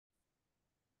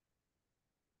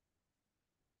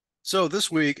So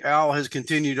this week, Al has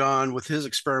continued on with his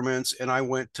experiments, and I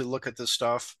went to look at this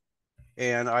stuff.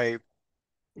 And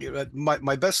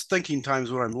my best thinking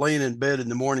times when I'm laying in bed in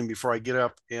the morning before I get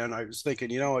up, and I was thinking,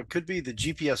 it could be the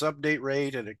GPS update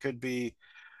rate, and it could be,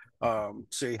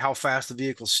 say, how fast the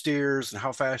vehicle steers and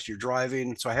how fast you're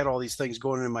driving. So I had all these things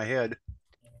going in my head.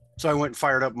 So I went and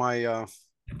fired up my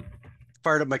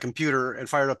computer and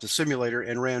fired up the simulator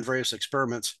and ran various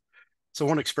experiments. So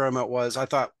one experiment was I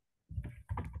thought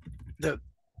that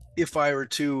if I were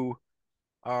to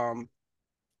um,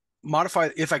 modify,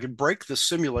 if I could break the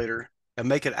simulator and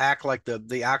make it act like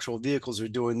the actual vehicles are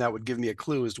doing, that would give me a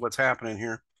clue as to what's happening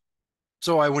here.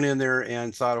 So I went in there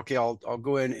and thought, okay, I'll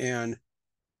go in, and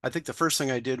I think the first thing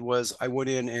I did was I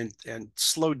went in and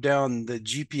slowed down the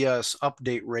GPS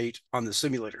update rate on the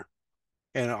simulator.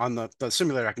 And on the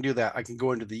simulator, I can do that. I can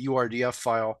go into the URDF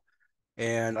file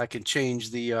and I can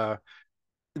change there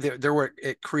where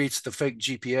it creates the fake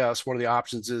GPS. One of the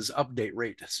options is update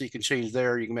rate. So you can change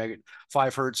there. You can make it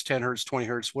 5 hertz, 10 hertz, 20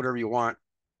 hertz, whatever you want.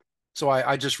 So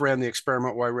I just ran the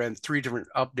experiment where I ran 3 different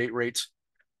update rates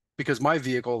because my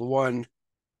vehicle, the one,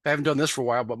 I haven't done this for a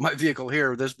while, but my vehicle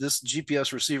here, this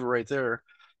GPS receiver right there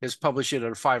is publishing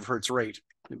at a 5 hertz rate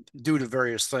due to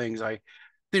various things.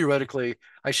 Theoretically,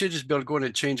 I should just be able to go in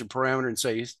and change a parameter and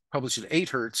say publish at 8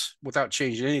 hertz without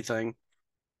changing anything.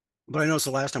 But I noticed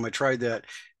the last time I tried that,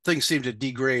 things seemed to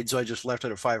degrade, so I just left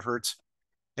it at 5 hertz.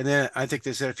 And then I think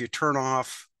they said if you turn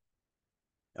off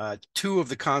 2 of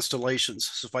the constellations,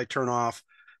 so if I turn off,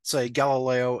 say,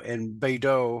 Galileo and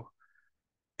Beidou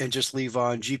and just leave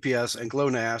on GPS and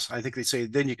GLONASS, I think they say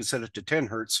then you can set it to 10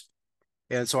 hertz.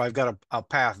 And so I've got a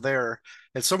path there.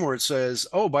 And somewhere it says,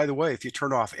 oh, by the way, if you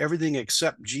turn off everything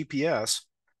except GPS,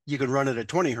 you can run it at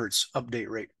 20 hertz update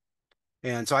rate.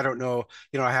 And so I don't know,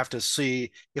 I have to see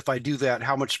if I do that,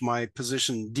 how much my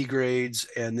position degrades,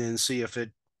 and then see if it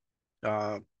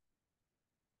uh,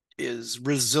 is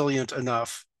resilient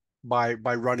enough by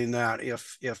running that.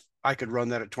 If I could run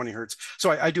that at 20 hertz, so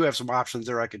I do have some options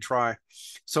there I could try.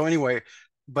 So anyway,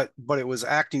 but it was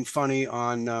acting funny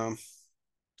on. Let's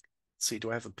see,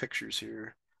 do I have the pictures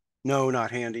here? No,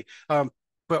 not handy. But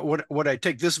what I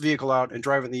take this vehicle out and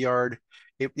drive it in the yard,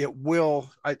 it will.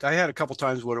 I had a couple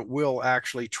times when it will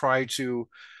actually try to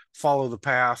follow the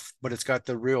path, but it's got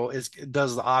it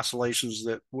does the oscillations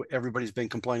that everybody's been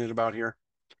complaining about here.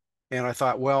 And I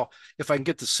thought, well, if I can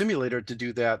get the simulator to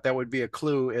do that, that would be a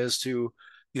clue as to,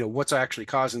 what's actually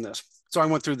causing this. So I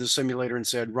went through the simulator and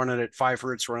said, run it at 5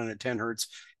 hertz, run it at 10 hertz,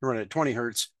 run it at 20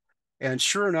 hertz. And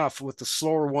sure enough, with the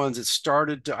slower ones, I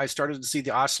started to see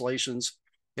the oscillations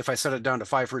if I set it down to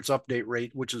 5 hertz update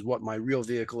rate, which is what my real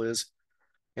vehicle is.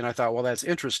 And I thought, well, that's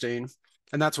interesting.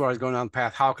 And that's what I was going down the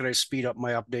path. How can I speed up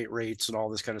my update rates and all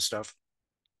this kind of stuff?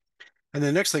 And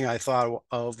the next thing I thought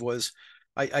of was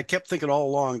I kept thinking all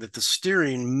along that the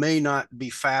steering may not be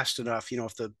fast enough.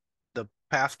 If the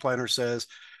path planner says,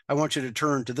 I want you to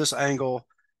turn to this angle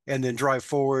and then drive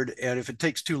forward. And if it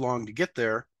takes too long to get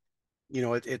there,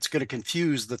 it's going to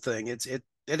confuse the thing. It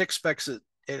expects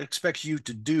you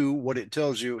to do what it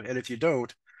tells you. And if you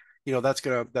don't, that's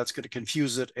gonna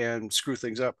confuse it and screw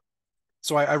things up.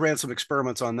 So I ran some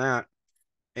experiments on that.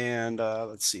 And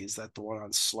let's see, is that the one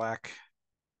on Slack?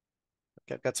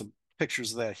 I've got some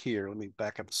pictures of that here. Let me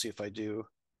back up and see if I do.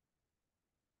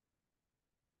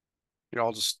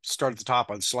 I'll just start at the top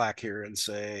on Slack here and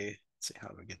say, let's see, how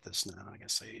do I get this now? I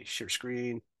guess say share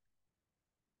screen,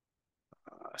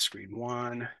 screen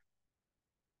one.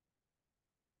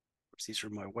 These are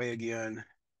my way again.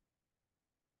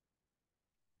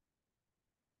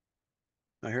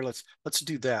 Now here, let's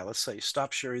do that. Let's say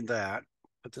stop sharing that.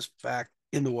 Put this back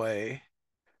in the way.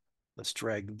 Let's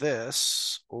drag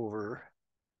this over.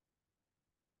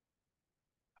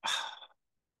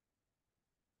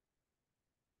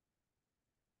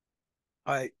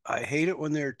 I hate it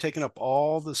when they're taking up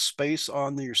all the space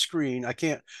on your screen. I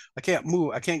can't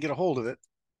move. I can't get a hold of it.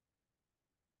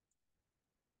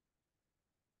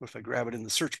 What if I grab it in the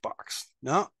search box?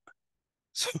 No.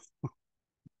 So,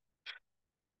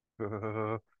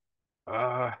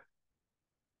 uh,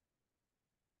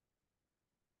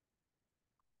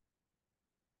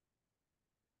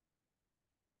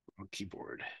 on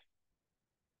keyboard.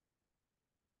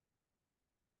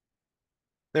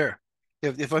 There.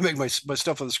 If I make my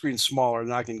stuff on the screen smaller,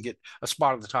 then I can get a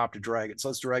spot at the top to drag it. So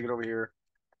let's drag it over here.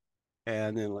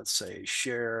 And then let's say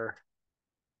share.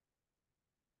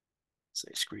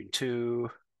 Say screen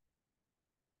two.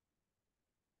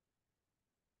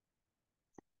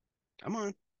 Come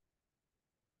on.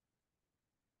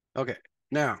 Okay.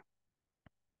 Now,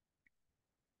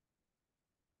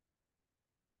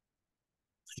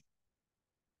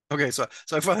 Okay, so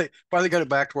I finally got it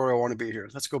back to where I want to be here.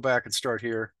 Let's go back and start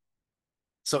here.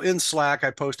 So in Slack,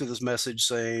 I posted this message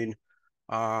saying,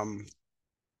 um,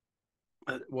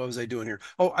 what was I doing here?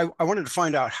 Oh, I wanted to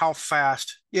find out how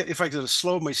fast, yeah, if I could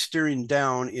slow my steering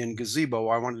down in Gazebo,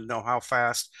 I wanted to know how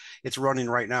fast it's running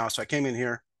right now. So I came in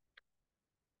here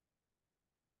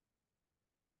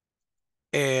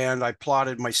and I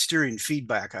plotted my steering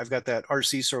feedback. I've got that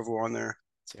RC servo on there.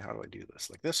 Let's see, how do I do this?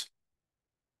 Like this?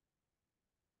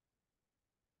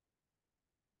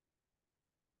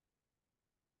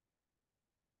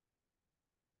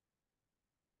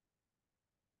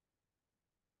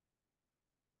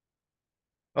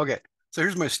 Okay, so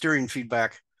here's my steering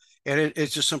feedback. And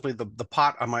it's just simply the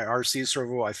pot on my RC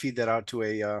servo. I feed that out to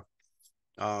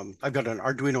I've got an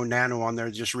Arduino Nano on there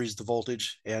that just reads the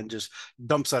voltage and just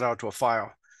dumps that out to a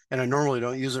file. And I normally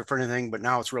don't use it for anything, but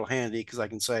now it's real handy because I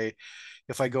can say,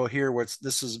 if I go here where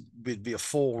this is would be a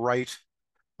full right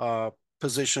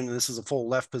position, and this is a full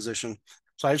left position.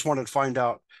 So I just wanted to find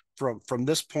out from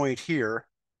this point here.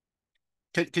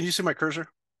 Can you see my cursor?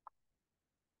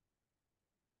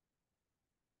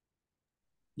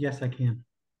 Yes, I can.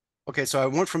 Okay, so I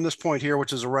went from this point here,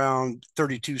 which is around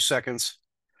 32 seconds,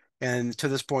 and to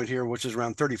this point here, which is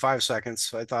around 35 seconds.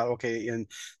 So I thought, okay, in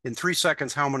 3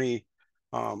 seconds,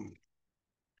 um,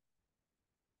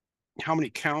 how many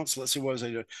counts? Let's see, what was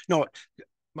I doing? No,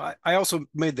 I also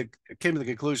came to the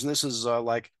conclusion this is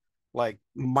like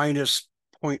minus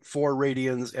zero point 0.4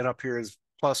 radians, and up here is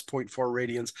plus 0.4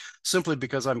 radians, simply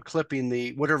because I'm clipping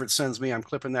the whatever it sends me, I'm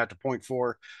clipping that to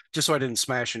 0.4 just so I didn't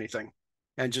smash anything,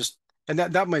 and just and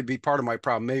that might be part of my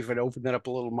problem. Maybe if I'd open that up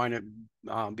a little, might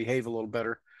behave a little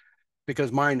better,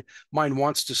 because mine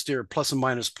wants to steer plus and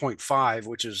minus 0.5,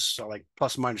 which is like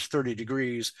plus and minus 30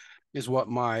 degrees, is what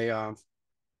my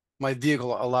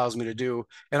vehicle allows me to do,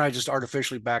 and I just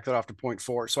artificially backed it off to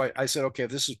 0.4. So I said, okay,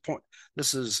 if this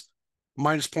is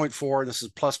minus 0.4, this is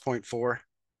plus 0.4.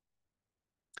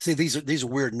 See, these are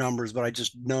weird numbers, but I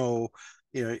just know,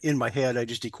 in my head, I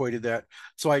just equated that.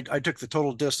 So I took the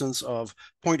total distance of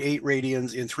 0.8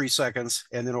 radians in 3 seconds,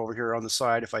 and then over here on the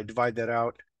side, if I divide that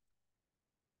out,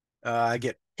 I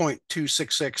get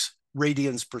 0.266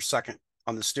 radians per second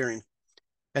on the steering.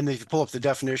 And then if you pull up the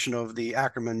definition of the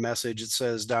Ackermann message, it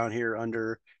says down here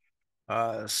under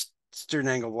uh, steering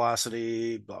angle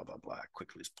velocity, blah, blah, blah,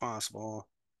 quickly as possible.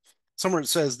 Somewhere it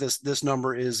says this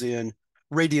number is in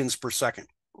radians per second.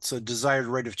 So desired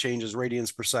rate of change is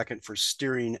radians per second for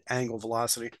steering angle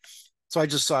velocity. So I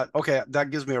just thought, okay, that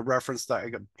gives me a reference that I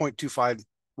got 0.25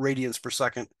 radians per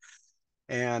second.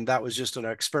 And that was just an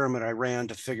experiment I ran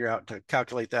to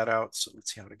calculate that out. So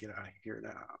let's see how to get out of here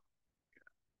now.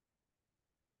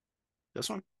 This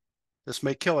one, this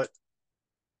may kill it.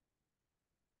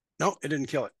 No, it didn't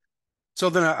kill it. So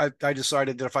then I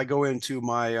decided that if I go into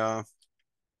my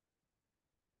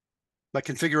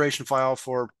configuration file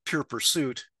for pure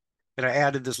pursuit, and I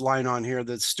added this line on here,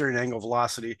 that's steering angle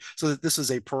velocity, so that this is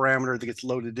a parameter that gets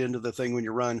loaded into the thing when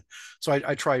you run. So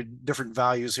I tried different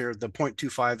values here, the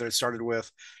 0.25 that I started with,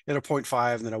 and a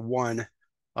 0.5, and then a 1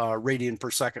 radian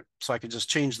per second. So I could just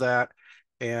change that,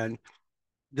 and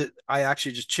that I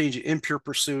actually just change it in pure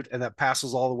pursuit, and that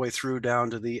passes all the way through down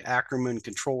to the Ackermann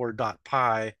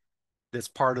controller.py that's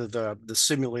part of the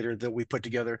simulator that we put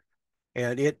together,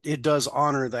 and it does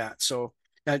honor that. So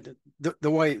and the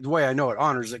way I know it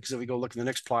honors it, because if we go look at the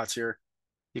next plots here,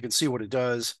 you can see what it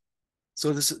does.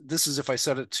 So this is if I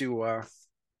set it to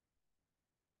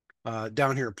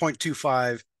down here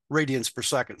 0.25 radians per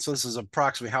second. So this is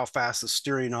approximately how fast the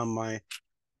steering on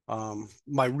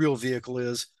my real vehicle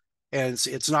is, and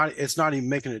it's not even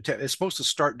making it. It's supposed to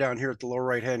start down here at the lower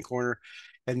right hand corner,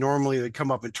 and normally they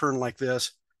come up and turn like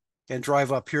this and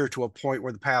drive up here to a point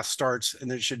where the path starts, and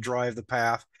then it should drive the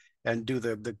path and do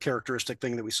the characteristic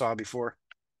thing that we saw before.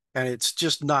 And it's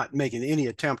just not making any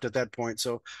attempt at that point.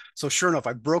 So sure enough,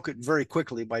 I broke it very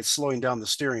quickly by slowing down the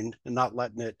steering and not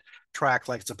letting it track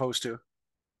like it's supposed to.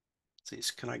 Let's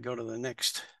see, can I go to the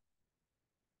next?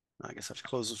 I guess I have to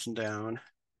close this one down.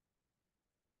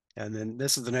 And then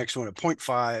this is the next one at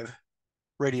 0.5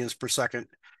 radians per second.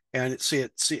 And see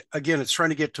again, it's trying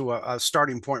to get to a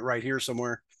starting point right here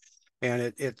somewhere.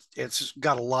 And it's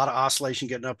got a lot of oscillation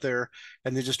getting up there,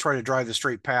 and they're just trying to drive the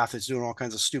straight path. It's doing all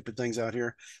kinds of stupid things out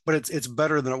here, but it's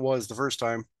better than it was the first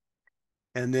time.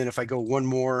 And then if I go one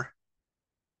more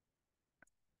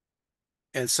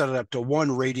and set it up to 1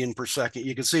 radian per second,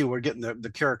 you can see we're getting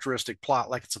the characteristic plot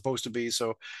like it's supposed to be.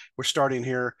 So we're starting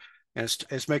here, and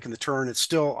it's making the turn. It's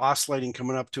still oscillating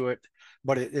coming up to it,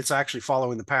 but it's actually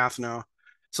following the path now.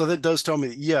 So that does tell me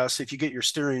that, yes, if you get your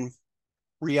steering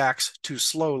reacts too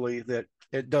slowly, that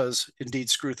it does indeed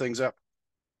screw things up.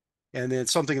 And then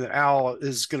something that Al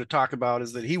is going to talk about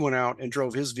is that he went out and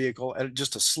drove his vehicle at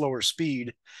just a slower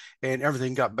speed, and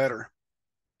everything got better.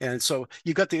 And so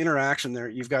you've got the interaction there.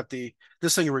 You've got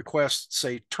this thing requests,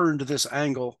 say, turn to this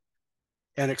angle,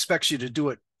 and expects you to do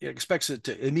it. It expects it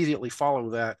to immediately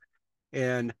follow that.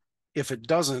 And if it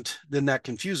doesn't, then that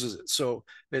confuses it. So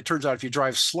it turns out if you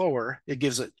drive slower, it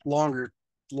gives it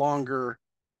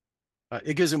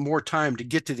it gives it more time to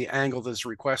get to the angle that's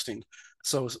requesting.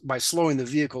 So by slowing the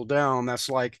vehicle down, that's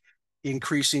like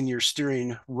increasing your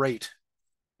steering rate.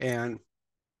 And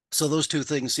so those two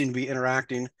things seem to be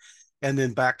interacting. And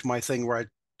then back to my thing where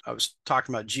I was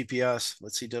talking about GPS.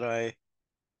 Let's see, did I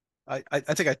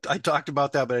think I talked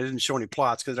about that, but I didn't show any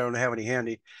plots because I don't have any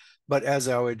handy. But as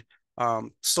I would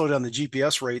slow down the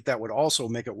GPS rate, that would also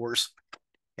make it worse.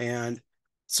 And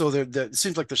so it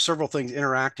seems like there's several things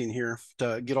interacting here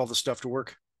to get all the stuff to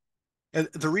work. And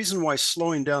the reason why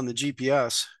slowing down the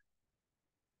GPS,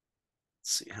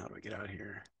 let's see, how do I get out of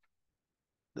here?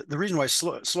 The reason why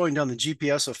slowing down the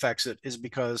GPS affects it is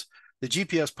because the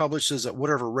GPS publishes at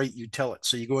whatever rate you tell it.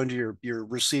 So you go into your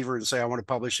receiver and say, I want to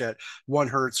publish at 1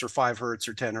 hertz or 5 hertz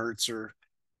or 10 hertz or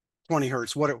 20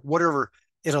 hertz, whatever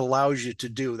it allows you to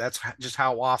do. That's just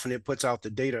how often it puts out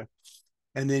the data.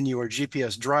 And then your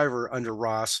GPS driver under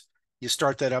ROS, you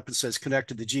start that up and says connect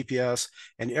to the GPS.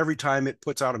 And every time it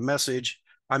puts out a message,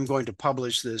 I'm going to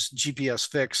publish this GPS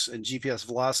fix and GPS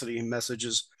velocity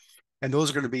messages. And those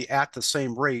are going to be at the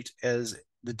same rate as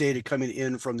the data coming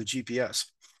in from the GPS.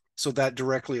 So that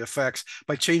directly affects,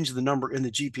 by changing the number in the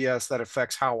GPS, that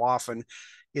affects how often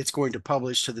it's going to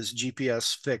publish to this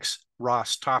GPS fix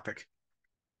ROS topic.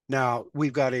 Now,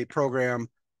 we've got a program,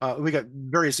 we got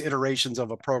various iterations of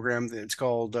a program that's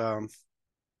called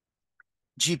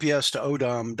GPS to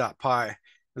odom.py.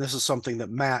 And this is something that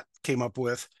Matt came up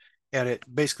with. And it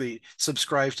basically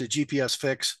subscribes to GPS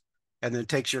fix and then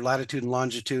takes your latitude and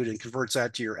longitude and converts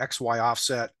that to your XY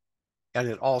offset. And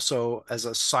it also, as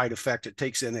a side effect, it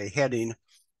takes in a heading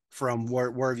from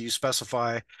wherever you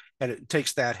specify, and it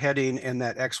takes that heading and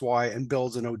that XY and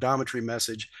builds an odometry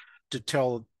message to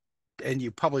tell, and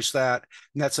you publish that,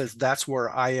 and that says that's where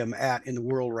I am at in the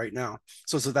world right now.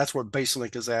 So that's where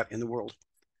Baselink is at in the world.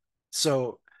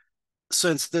 So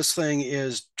since this thing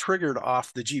is triggered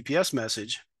off the GPS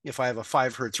message, if I have a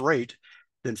 5 hertz rate,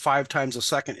 then 5 times a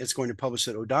second it's going to publish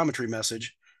that odometry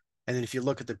message. And then if you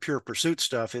look at the pure pursuit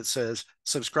stuff, it says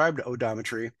subscribe to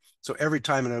odometry. So every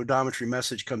time an odometry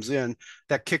message comes in,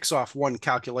 that kicks off one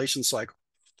calculation cycle.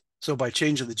 So by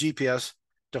changing the GPS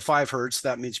to 5 hertz,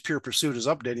 that means pure pursuit is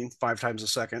updating 5 times a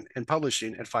second and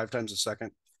publishing at 5 times a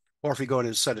second. Or if you go in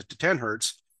and set it to 10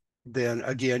 hertz, then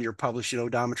again, you're publishing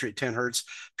odometry at 10 hertz.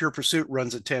 Pure pursuit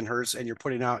runs at 10 hertz, and you're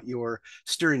putting out your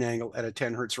steering angle at a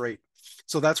 10 hertz rate.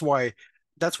 So that's why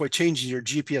changing your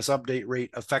GPS update rate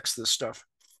affects this stuff.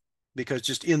 Because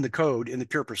just in the code, in the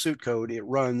pure pursuit code, it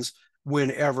runs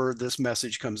whenever this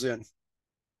message comes in.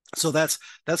 So that's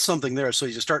something there. So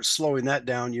you start slowing that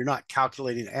down, you're not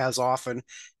calculating as often,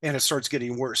 and it starts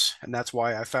getting worse. And that's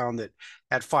why I found that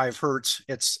at 5 hertz,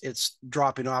 it's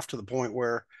dropping off to the point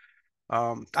where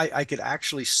I could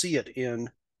actually see it in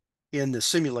the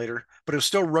simulator, but it was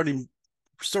still running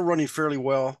fairly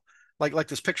well. Like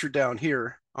this picture down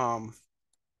here.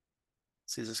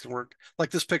 See if this can work. Like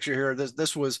this picture here,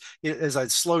 this was, as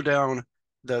I'd slow down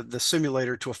the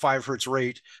simulator to a 5 hertz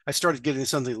rate, I started getting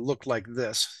something that looked like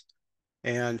this.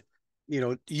 And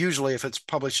usually if it's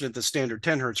published at the standard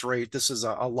 10 hertz rate, this is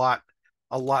a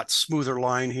lot smoother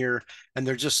line here, and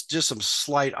there's just some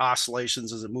slight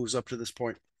oscillations as it moves up to this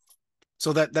point.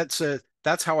 So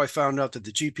that's how I found out that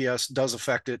the GPS does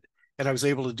affect it, and I was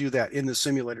able to do that in the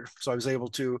simulator. So I was able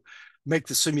to make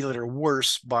the simulator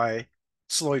worse by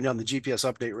slowing down the GPS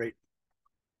update rate.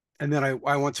 And then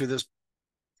I went through this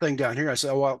thing down here. I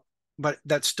said, oh, well, but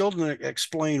that still didn't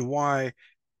explain why,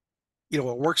 it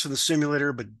works in the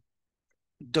simulator, but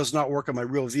does not work on my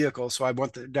real vehicle. So I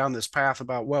went down this path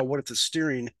about, well, what if the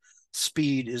steering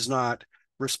speed is not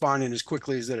responding as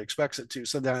quickly as it expects it to?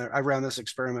 So then I ran this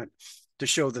experiment to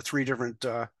show the 3 different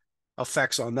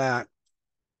effects on that.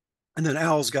 And then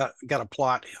Al's got a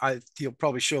plot. He'll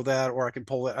probably show that, or I can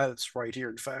pull it. It's right here,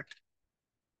 in fact.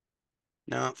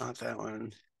 No, not that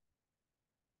one.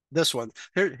 This one.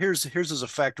 Here's his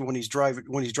effect when he's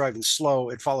driving slow.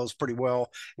 It follows pretty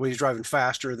well. When he's driving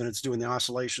faster, then it's doing the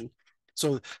oscillation.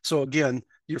 So again,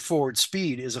 your forward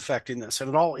speed is affecting this, and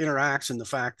it all interacts in the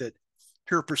fact that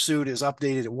pure pursuit is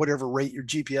updated at whatever rate your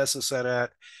GPS is set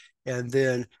at, and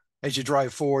then as you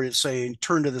drive forward, it's saying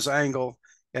turn to this angle,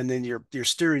 and then your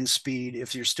steering speed.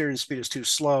 If your steering speed is too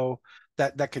slow,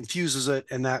 that confuses it,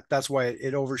 and that's why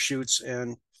it overshoots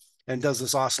and and does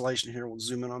this oscillation here. We'll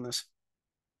zoom in on this.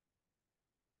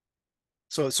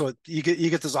 So you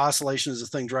get this oscillation as the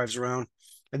thing drives around,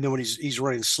 and then when he's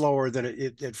running slower, then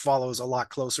it follows a lot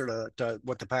closer to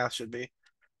what the path should be.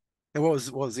 And what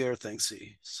was the other thing?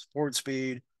 See, forward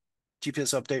speed,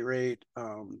 GPS update rate,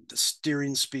 the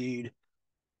steering speed.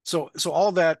 So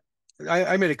all that,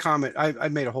 I made a comment. I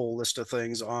made a whole list of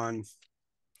things on.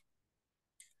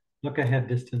 Look ahead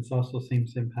distance also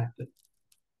seems impacted.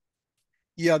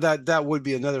 Yeah, that would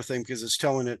be another thing because it's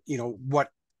telling it, what,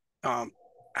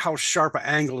 how sharp an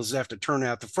angle does it have to turn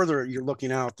at. The further you're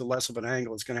looking out, the less of an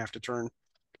angle it's going to have to turn.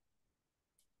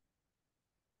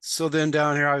 So then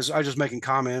down here, I was just making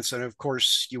comments, and of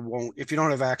course you won't if you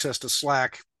don't have access to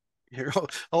Slack. Here,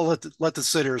 I'll let this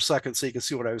sit here a second so you can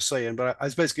see what I was saying. But I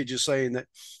was basically just saying that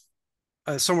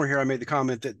somewhere here I made the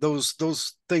comment that those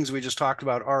things we just talked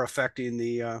about are affecting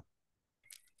the.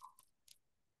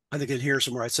 I think in here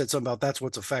somewhere I said something about that's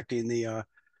what's affecting the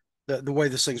way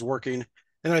this thing's working.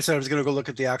 And then I said I was going to go look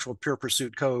at the actual pure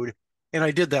pursuit code, and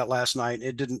I did that last night.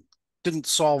 It didn't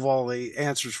solve all the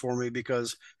answers for me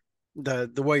because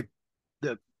the way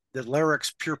the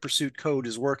Larix pure pursuit code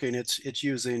is working, it's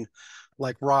using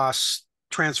like ROS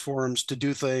transforms to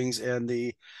do things, and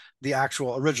the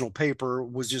actual original paper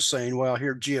was just saying, well,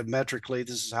 here geometrically,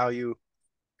 this is how your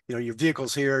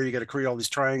vehicle's here. You got to create all these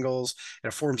triangles,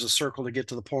 and it forms a circle to get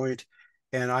to the point.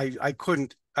 And I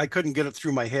couldn't get it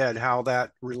through my head how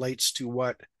that relates to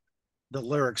what the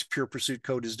Larix pure pursuit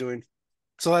code is doing.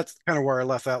 So that's kind of where I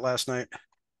left that last night.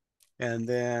 And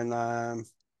then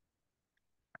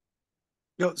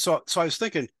so I was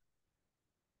thinking,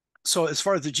 so as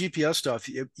far as the GPS stuff,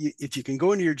 if you can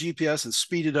go into your GPS and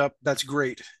speed it up, that's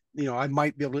great. I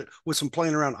might be able to, with some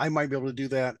playing around, I might be able to do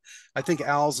that. I think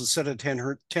Al's is set at 10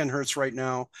 hertz right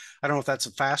now. I don't know if that's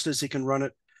the fastest he can run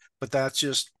it, but that's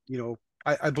just,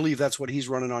 I believe that's what he's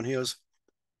running on his.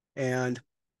 And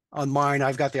on mine,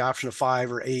 I've got the option of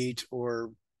 5 or 8 or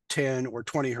 10 or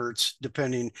 20 hertz,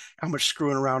 depending how much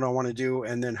screwing around I want to do,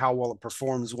 and then how well it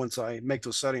performs once I make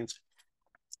those settings.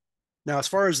 Now, as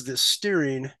far as the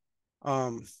steering,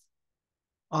 on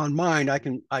mine, I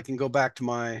can go back to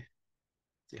my,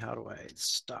 see, how do I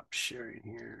stop sharing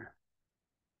here?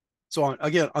 So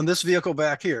again, on this vehicle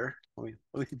back here, let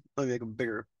me make a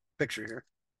bigger picture here.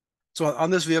 So on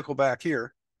this vehicle back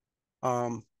here,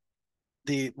 on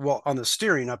the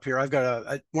steering up here, I've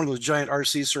got one of those giant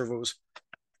RC servos,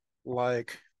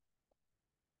 like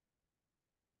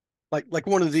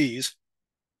one of these.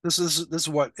 This is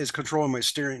what is controlling my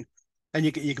steering, and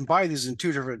you can buy these in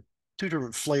two different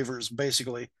flavors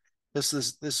basically. This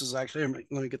is actually,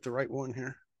 let me get the right one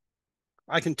here.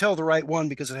 I can tell the right one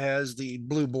because it has the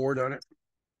blue board on it.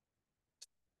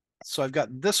 So I've got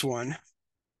this one,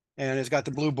 and it's got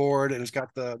the blue board, and it's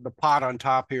got the pot on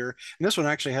top here. And this one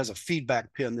actually has a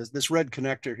feedback pin. This red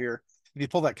connector here. If you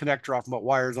pull that connector off and put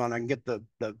wires on, I can get the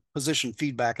position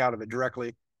feedback out of it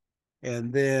directly.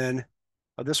 And then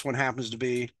this one happens to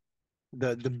be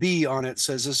the B on it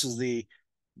says this is the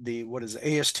what is it,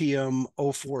 ASTM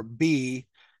 04B,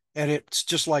 and it's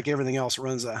just like everything else. It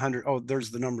runs at 100. Oh, there's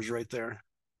the numbers right there.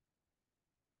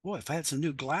 Boy, if I had some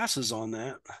new glasses on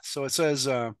that. So it says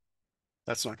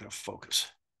that's not going to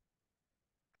focus.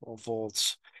 12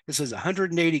 volts. It says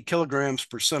 180 kilograms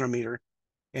per centimeter.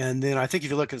 And then I think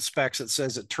if you look at the specs, it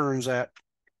says it turns at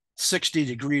 60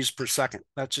 degrees per second.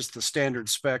 That's just the standard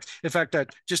specs. In fact, that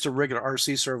just a regular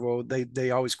RC servo,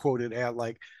 they always quote it at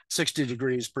like 60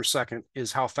 degrees per second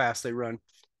is how fast they run.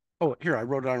 Oh, here, I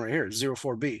wrote it on right here,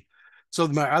 04B. So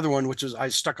my other one, which is I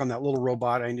stuck on that little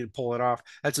robot, I need to pull it off.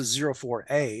 That's a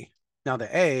 04A. Now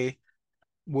the A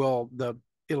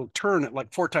it'll turn at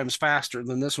like 4 times faster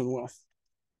than this one will.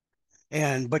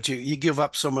 But you give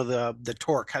up some of the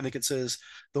torque. I think it says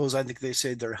those, I think they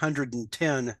say they're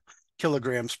 110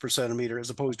 kilograms per centimeter as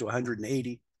opposed to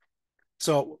 180.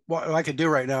 So what I could do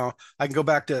right now, I can go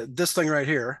back to this thing right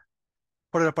here,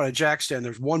 put it up on a jack stand.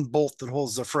 There's one bolt that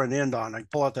holds the front end on. I can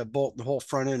pull out that bolt, the whole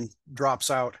front end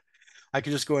drops out. I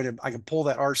can just go in and I can pull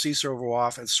that RC servo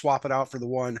off and swap it out for the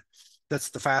one that's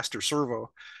the faster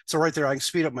servo. So right there, I can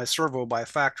speed up my servo by a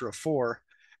factor of 4.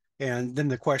 And then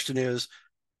the question is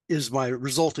my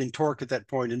resulting torque at that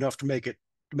point enough to make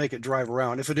it drive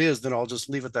around? If it is, then I'll just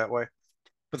leave it that way.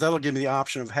 But that'll give me the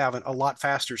option of having a lot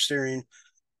faster steering.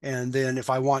 And then if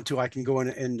I want to, I can go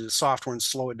into the software and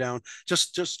slow it down.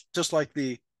 Just like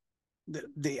the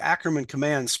Ackerman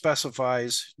command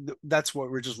specifies. That's what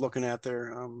we're just looking at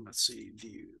there. Let's see,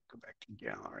 view, go back to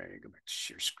gallery, go back to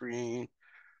share screen.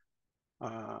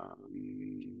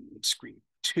 Screen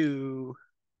 2.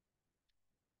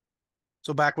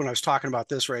 So back when I was talking about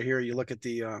this right here, you look at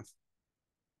the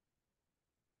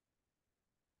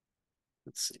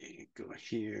let's see, go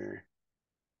here.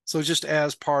 So just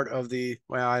as part of the,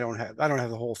 well, I don't have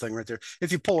the whole thing right there.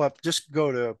 If you pull up, just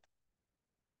go to,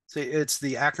 say it's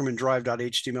the Ackerman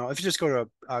drive.html. If you just go to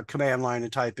a command line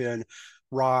and type in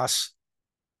ROS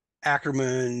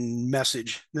Ackerman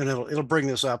message, then it'll bring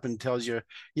this up and tells you,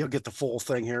 you'll get the full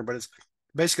thing here. But it's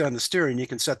basically on the steering, you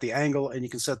can set the angle and you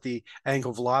can set the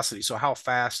angle velocity. So how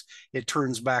fast it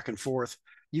turns back and forth,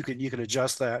 you can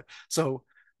adjust that. So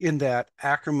in that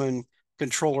Ackerman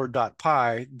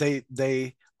controller.py,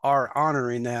 they are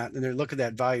honoring that, and they look at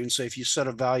that value and say, if you set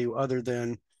a value other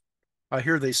than,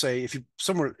 here they say, if you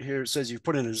somewhere here it says you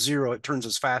put in a 0, it turns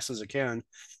as fast as it can.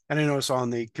 And I notice on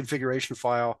the configuration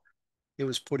file, it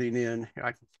was putting in,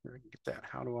 I can get that.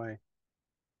 How do I?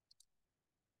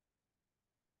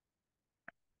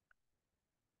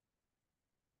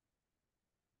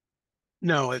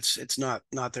 No, it's not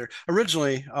there.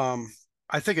 Originally,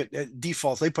 I think it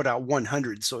defaults, they put out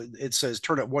 100. So it says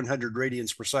turn at 100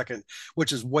 radians per second,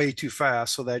 which is way too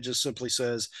fast. So that just simply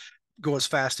says go as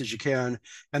fast as you can.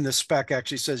 And the spec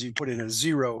actually says you put in a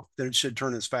 0, then it should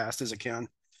turn as fast as it can.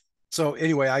 So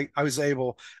anyway, I was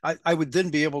able, I would then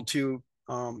be able to,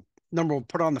 number one,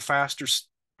 put on the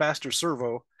faster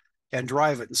servo and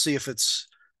drive it and see if it's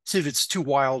too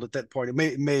wild at that point.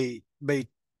 It may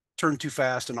turn too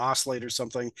fast and oscillate or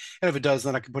something. And if it does,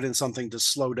 then I can put in something to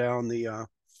slow down the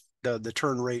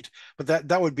turn rate. But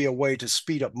that would be a way to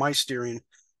speed up my steering.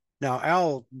 Now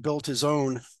Al built his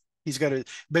own. He's got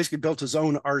basically built his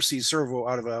own RC servo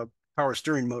out of a power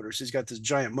steering motor. So he's got this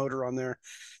giant motor on there,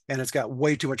 and it's got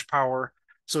way too much power.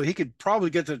 So he could probably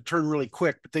get the turn really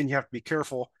quick, but then you have to be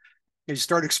careful. As you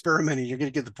start experimenting, you're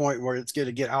going to get to the point where it's going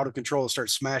to get out of control and start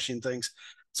smashing things.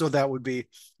 So that would be,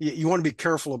 you want to be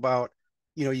careful about,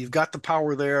 you've got the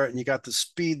power there and you got the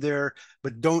speed there,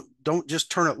 but don't just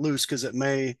turn it loose, because it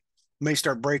may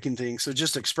start breaking things. So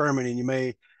just experimenting, you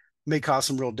may cause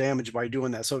some real damage by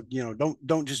doing that. So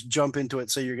don't just jump into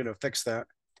it, say you're going to fix that.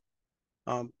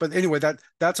 But anyway,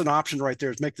 that's an option right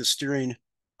there, is make the steering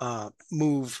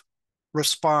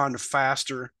respond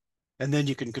faster, and then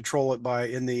you can control it by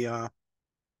in the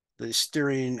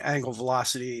steering angle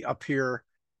velocity up here.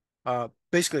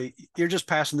 Basically, you're just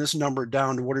passing this number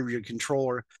down to whatever your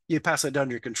controller. You pass that down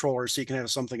to your controller, so you can have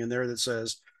something in there that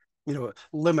says,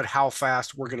 limit how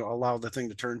fast we're going to allow the thing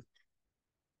to turn.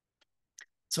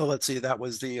 So let's see, that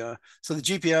was the so the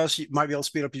GPS. You might be able to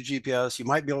speed up your GPS. You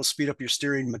might be able to speed up your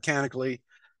steering mechanically,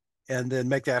 and then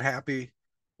make that happy.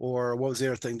 Or what was the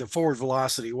other thing? The forward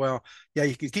velocity. Well, yeah,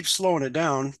 you can keep slowing it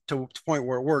down to the point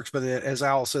where it works, but as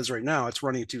Al says right now, it's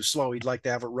running too slow. He'd like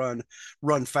to have it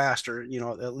run faster,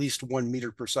 at least 1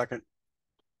 meter per second.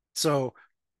 So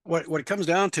what it comes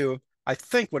down to, I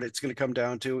think what it's going to come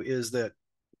down to is that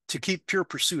to keep Pure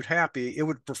Pursuit happy, it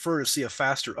would prefer to see a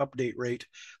faster update rate,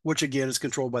 which again is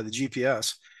controlled by the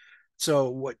GPS. So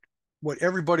what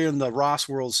everybody in the ROS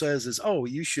world says is, oh,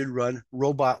 you should run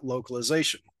robot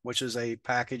localization, which is a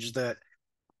package that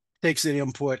takes an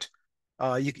input.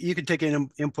 You can take an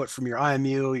input from your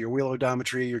IMU, your wheel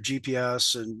odometry, your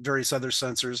GPS, and various other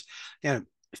sensors, and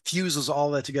it fuses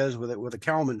all that together with a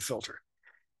Kalman filter.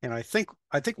 And I think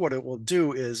what it will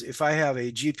do is, if I have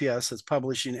a GPS that's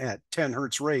publishing at 10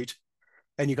 hertz rate,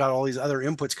 and you got all these other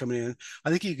inputs coming in, I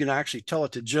think you can actually tell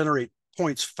it to generate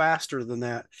points faster than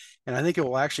that. And I think it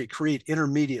will actually create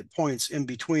intermediate points in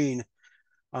between.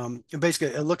 And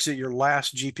basically, it looks at your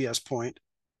last GPS point,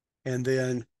 and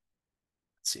then, let's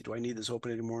see, do I need this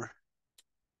open anymore?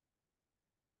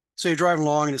 So you're driving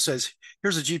along and it says,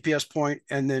 here's a GPS point,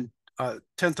 and then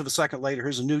 1/10 of a second later,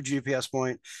 here's a new GPS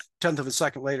point. 1/10 of a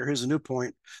second later, here's a new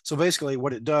point. So basically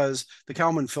what it does, the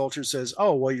Kalman filter says,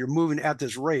 oh, well, you're moving at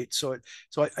this rate. So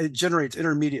it generates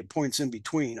intermediate points in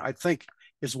between, I think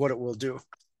is what it will do.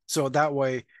 So that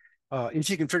way, if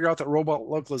you can figure out that robot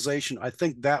localization, I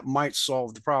think that might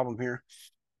solve the problem here.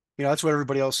 That's what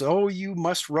everybody else said. Oh, you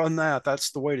must run that.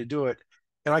 That's the way to do it.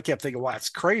 And I kept thinking, well, that's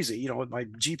crazy. My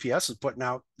GPS is putting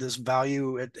out this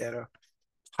value at a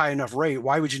high enough rate.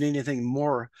 Why would you need anything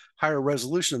more higher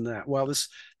resolution than that? Well, this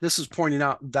is pointing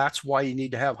out that's why you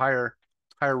need to have higher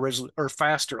resolution or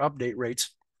faster update rates,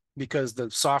 because the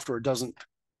software doesn't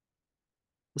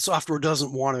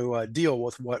want to deal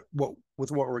with what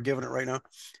we're giving it right now.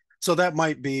 So that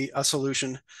might be a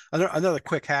solution. Another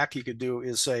quick hack you could do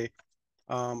is say,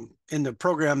 in the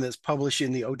program that's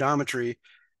publishing the odometry,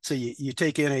 so you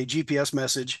take in a GPS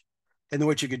message, and then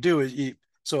what you could do is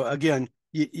so again,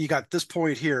 you got this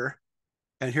point here,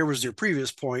 and here was your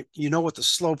previous point. What the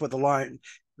slope of the line,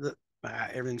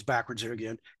 everything's backwards here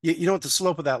again. You know what the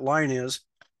slope of that line is,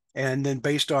 and then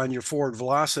based on your forward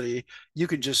velocity, you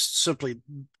could just simply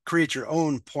create your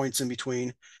own points in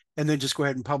between, and then just go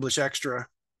ahead and publish extra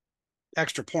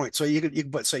points. So you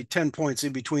could put, say, 10 points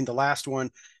in between the last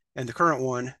one and the current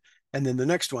one, and then the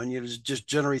next one, you just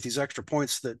generate these extra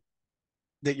points that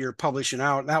you're publishing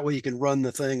out. That way you can run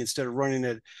the thing instead of running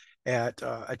it at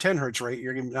a 10 hertz rate.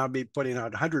 You're going to now be putting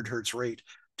out 100 hertz rate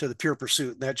to the pure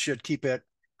pursuit. That should keep it.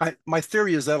 My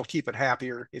theory is that'll keep it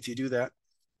happier if you do that.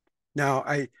 Now,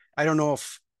 I don't know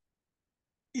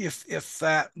if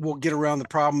that will get around the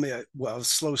problem of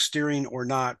slow steering or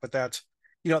not, but that's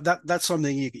that's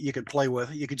something you could play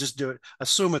with. You could just do it.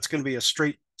 Assume it's going to be a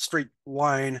straight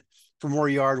line from where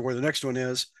you are to where the next one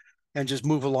is, and just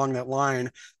move along that line.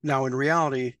 Now, in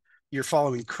reality, you're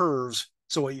following curves.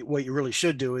 So what you really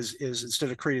should do is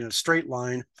instead of creating a straight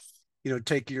line,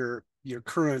 take your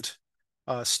current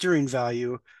steering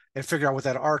value and figure out what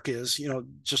that arc is.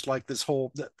 Just like this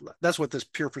whole that's what this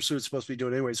pure pursuit is supposed to be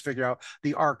doing anyways. Figure out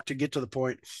the arc to get to the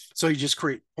point. So you just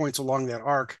create points along that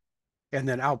arc, and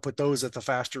then output those at the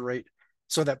faster rate.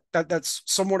 So that's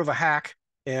somewhat of a hack.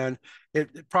 And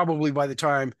it probably, by the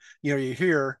time you're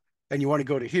here and you want to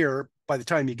go to here, by the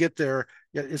time you get there,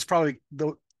 it's probably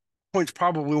the points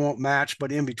probably won't match,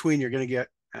 but in between you're going to get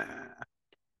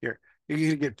here. You're going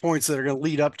to get points that are going to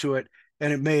lead up to it,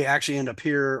 and it may actually end up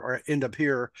here or end up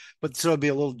here. But so it'll be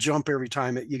a little jump every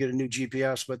time you get a new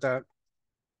GPS. But that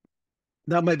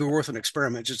might be worth an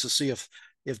experiment just to see if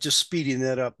just speeding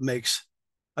that up makes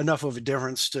enough of a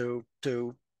difference to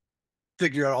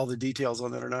figure out all the details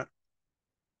on that or not.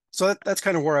 So that's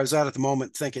kind of where I was at the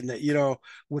moment, thinking that,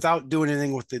 without doing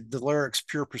anything with the Lyrics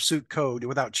pure pursuit code,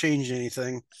 without changing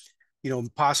anything,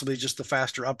 possibly just the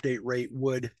faster update rate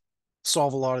would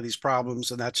solve a lot of these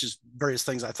problems. And that's just various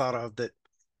things I thought of that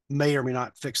may or may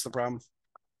not fix the problem.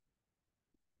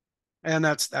 And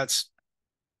I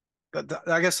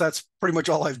guess that's pretty much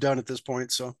all I've done at this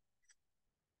point. So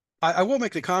I will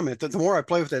make the comment that the more I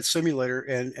play with that simulator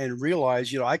and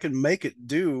realize, I can make it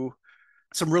do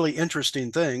some really interesting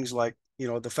things, like,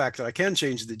 the fact that I can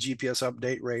change the GPS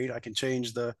update rate. I can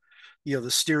change the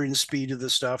steering speed of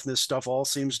this stuff. And this stuff all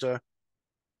seems to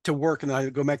work. And I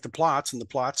go make the plots, and the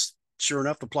plots, sure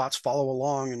enough, the plots follow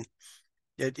along. And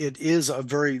it is a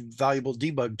very valuable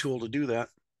debug tool to do that.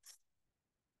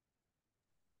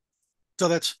 So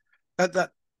that's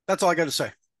all I got to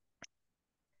say.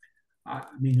 I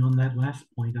mean, on that last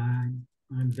point, I'm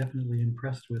definitely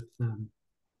impressed with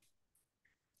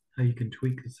how you can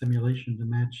tweak the simulation to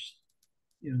match,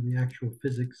 the actual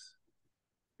physics,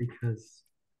 because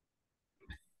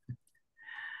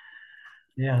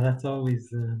yeah, that's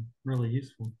always really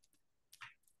useful.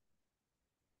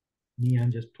 Me,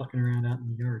 I'm just plucking around out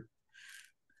in the yard.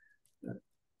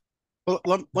 Well,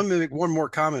 let me make one more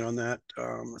comment on that.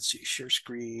 Let's see, share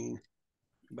screen,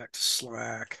 go back to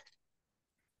Slack.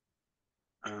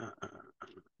 So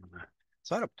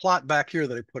I had a plot back here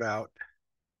that I put out.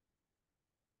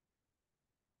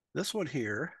 This one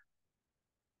here.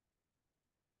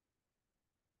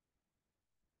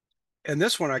 And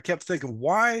this one, I kept thinking,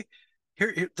 why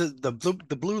here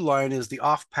the blue line is the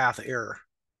off path error,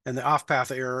 and the off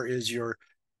path error is your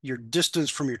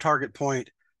distance from your target point.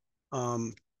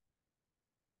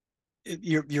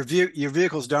 Your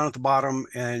vehicle's down at the bottom,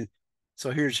 and so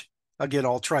here's again,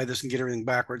 I'll try this and get everything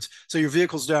backwards. So your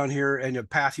vehicle's down here, and the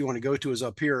path you want to go to is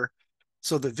up here.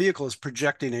 So the vehicle is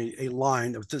projecting a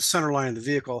line, the center line of the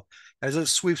vehicle, as it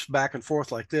sweeps back and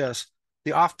forth like this.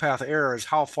 The off path error is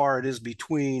how far it is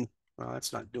between. Well,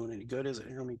 that's not doing any good, is it?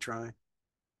 Let me try.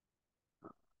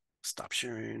 Stop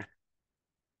sharing.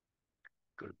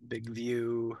 Go to big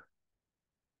view.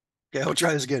 Okay, I'll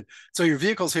try this again. So your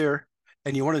vehicle's here,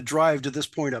 and you want to drive to this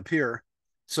point up here.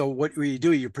 So what you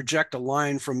do, you project a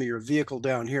line from your vehicle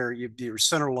down here, your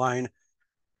center line.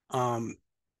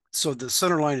 So the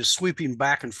center line is sweeping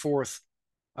back and forth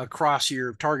across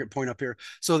your target point up here.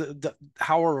 So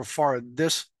however far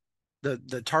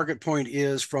the target point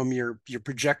is from your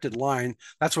projected line,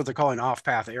 that's what they're calling off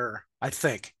path error, I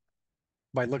think.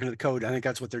 By looking at the code, I think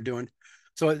that's what they're doing.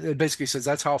 So it basically says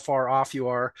that's how far off you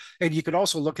are. And you could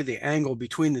also look at the angle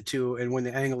between the two. And when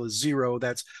the angle is 0,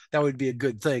 that would be a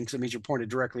good thing, because it means you're pointed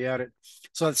directly at it.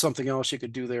 So that's something else you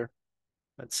could do there.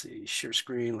 Let's see, share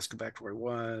screen. Let's go back to where it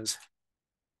was.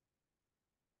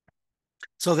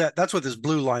 So that's what this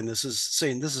blue line, this is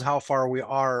saying, this is how far we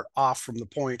are off from the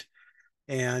point.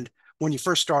 And when you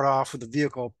first start off with the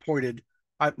vehicle pointed,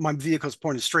 my vehicle's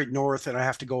pointed straight north, and I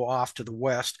have to go off to the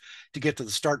west to get to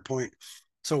the start point.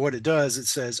 So what it does, it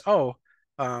says, oh,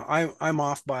 I'm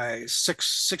off by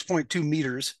 6.2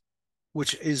 meters,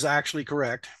 which is actually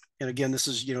correct. And again, this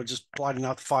is, just plotting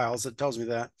out the files that tells me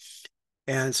that.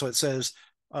 And so it says,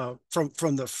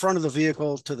 from the front of the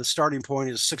vehicle to the starting point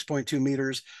is 6.2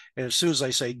 meters. And as soon as I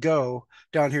say go,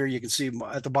 down here you can see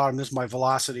at the bottom this is my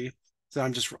velocity. So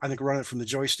I think running it from the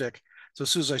joystick. So as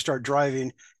soon as I start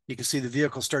driving, you can see the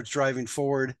vehicle starts driving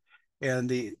forward, and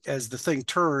as the thing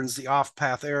turns, the off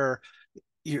path error,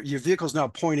 your vehicle is now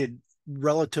pointed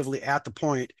relatively at the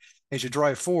point. As you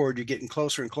drive forward, you're getting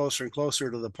closer and closer and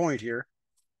closer to the point here.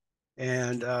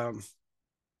 And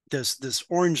this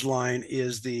orange line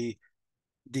is the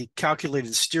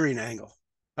calculated steering angle.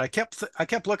 I kept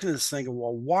looking at this thing and,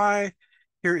 well, why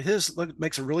here his look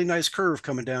makes a really nice curve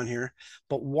coming down here,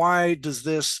 but why does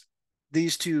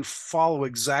these two follow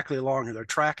exactly along here? They're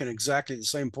tracking exactly the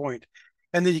same point.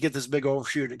 And then you get this big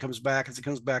overshoot, it comes back as it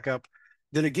comes back up.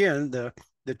 Then again, the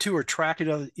two are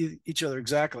tracking each other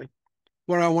exactly.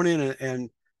 When I went in and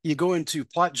you go into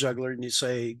Plot Juggler and you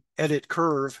say edit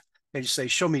curve and you say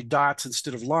show me dots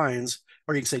instead of lines,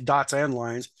 or you can say dots and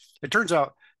lines. It turns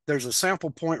out there's a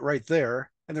sample point right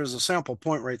there and there's a sample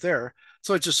point right there.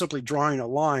 So it's just simply drawing a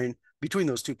line between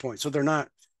those 2 points. So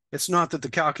it's not that the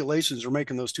calculations are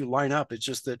making those two line up. It's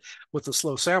just that with the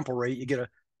slow sample rate, you get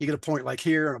a point like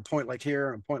here and a point like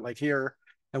here and a point like here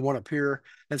and one up here.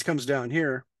 And it comes down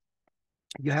here.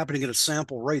 You happen to get a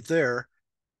sample right there.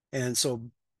 And so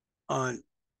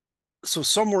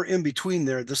somewhere in between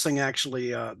there, this thing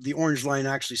actually, the orange line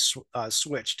actually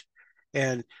switched.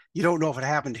 And you don't know if it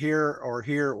happened here or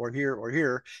here or here or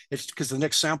here. It's because the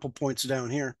next sample point's down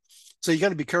here. So you got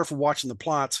to be careful watching the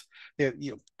plots,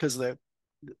 because the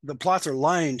plots are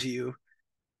lying to you,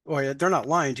 or they're not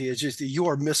lying to you. It's just that you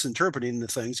are misinterpreting the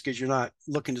things because you're not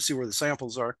looking to see where the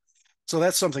samples are. So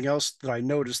that's something else that I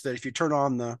noticed, that if you turn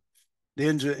on the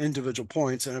individual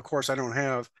points, and of course I don't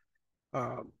have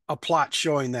a plot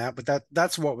showing that, but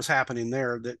that's what was happening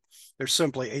there, that there's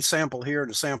simply a sample here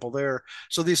and a sample there.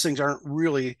 So these things aren't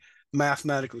really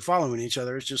mathematically following each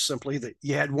other. It's just simply that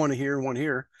you had one here and one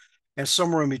here, and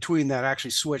somewhere in between that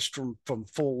actually switched from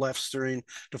full left steering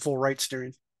to full right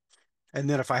steering. And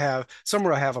then if I have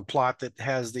somewhere, I have a plot that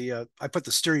has I put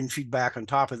the steering feedback on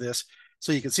top of this,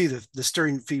 so you can see the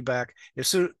steering feedback. As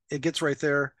soon it gets right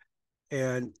there,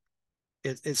 and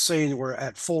it's saying we're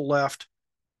at full left.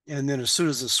 And then as soon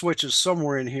as the switch is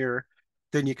somewhere in here,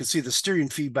 then you can see the steering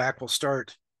feedback will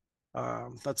start.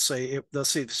 Let's say the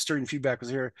steering feedback was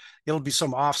here. It'll be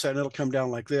some offset and it'll come down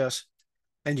like this.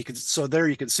 And there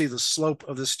you can see the slope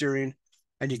of the steering,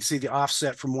 and you can see the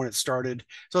offset from when it started.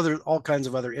 So there's all kinds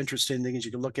of other interesting things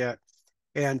you can look at.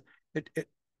 And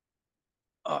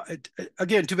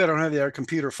again, too bad I don't have the other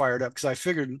computer fired up, because I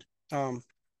figured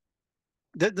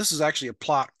this is actually a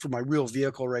plot for my real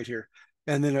vehicle right here.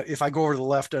 And then if I go over to the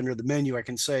left under the menu, I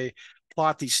can say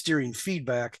plot the steering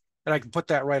feedback, and I can put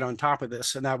that right on top of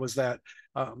this. And that was that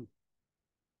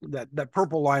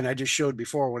purple line I just showed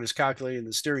before when it's calculating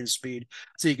the steering speed.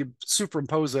 So you can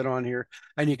superimpose that on here,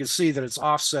 and you can see that it's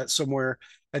offset somewhere,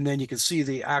 and then you can see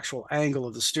the actual angle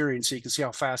of the steering, so you can see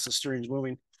how fast the steering is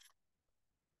moving.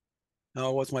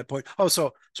 Oh, what's my point? Oh,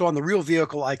 so on the real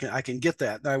vehicle, I can get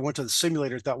that. I went to the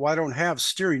simulator, thought, well, I don't have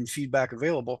steering feedback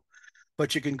available,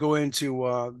 but you can go into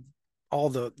all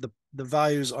the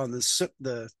values on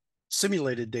the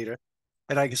simulated data,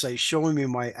 and I can say, showing me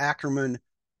my Ackerman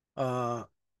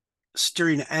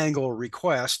steering angle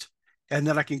request, and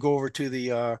then I can go over to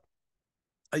the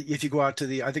if you go out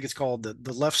to I think it's called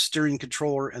the left steering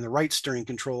controller and the right steering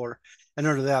controller, and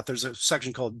under that there's a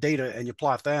section called data, and you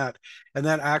plot that, and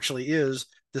that actually is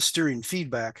the steering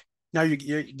feedback. Now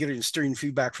you're getting steering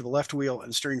feedback for the left wheel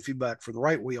and steering feedback for the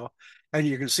right wheel, and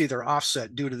you can see they're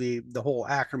offset due to the whole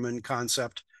Ackerman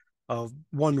concept of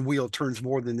one wheel turns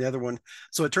more than the other one.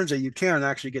 So it turns out you can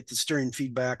actually get the steering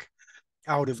feedback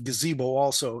out of Gazebo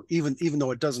also, even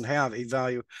though it doesn't have a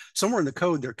value. Somewhere in the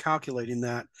code they're calculating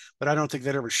that, but I don't think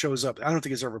that ever shows up. I don't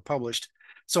think it's ever published.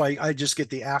 So I just get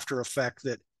the after effect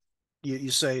that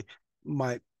you say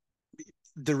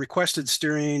the requested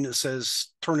steering says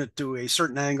turn it to a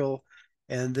certain angle,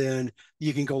 and then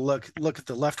you can go look at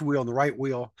the left wheel and the right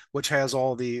wheel, which has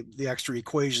all the extra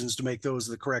equations to make those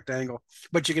the correct angle.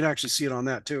 But you can actually see it on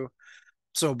that too.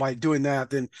 So by doing that,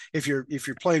 then if you're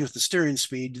playing with the steering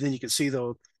speed, then you can see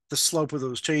the slope of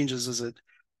those changes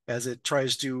as it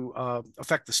tries to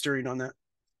affect the steering on that.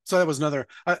 So that was another,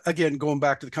 again, going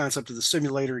back to the concept of the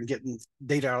simulator and getting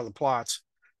data out of the plots.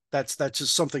 That's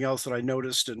just something else that I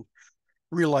noticed and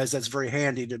realized that's very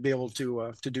handy to be able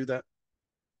to do that.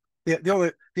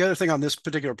 The other thing on this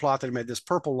particular plot that I made, this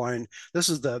purple line, this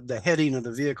is the heading of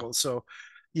the vehicle. So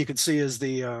you can see is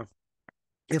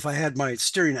if I had my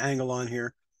steering angle on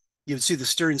here, you'd see the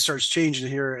steering starts changing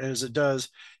here. And as it does,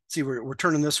 see we're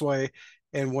turning this way.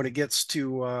 And when it gets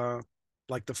to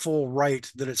like the full right,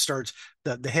 that it starts,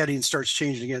 the heading starts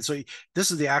changing again. So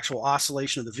this is the actual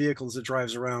oscillation of the vehicle as it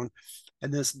drives around.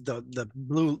 And this, the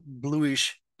blue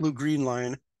green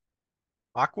line,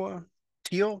 aqua,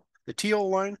 teal, the teal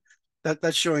line,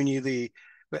 that's showing you the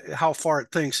how far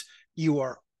it thinks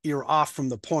you're off from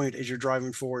the point as you're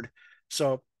driving forward.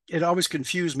 So it always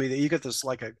confused me that you get this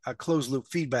like a closed loop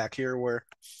feedback here where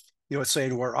it's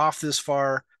saying we're off this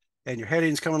far and your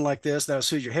heading's coming like this. Now as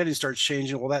soon as your heading starts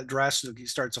changing, well, that drastically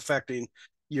starts affecting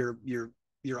your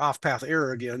off path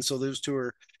error again. So those two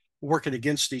are working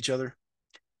against each other.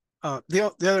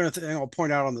 The other thing I'll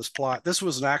point out on this plot, this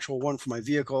was an actual one for my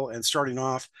vehicle, and starting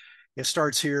off, it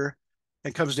starts here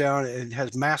and comes down and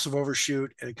has massive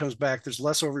overshoot, and it comes back. There's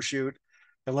less overshoot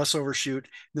and less overshoot.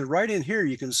 And then right in here,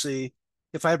 you can see,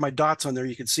 if I had my dots on there,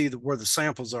 you can see where the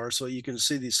samples are. So you can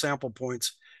see these sample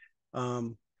points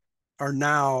are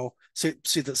now,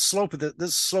 see the slope of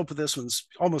this slope of this one's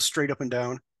almost straight up and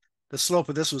down. The slope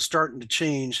of this one's starting to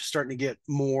change, starting to get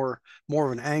more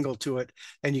of an angle to it.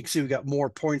 And you can see we've got more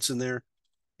points in there.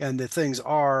 And the things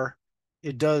are,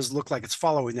 it does look like it's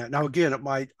following that. Now, again,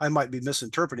 I might be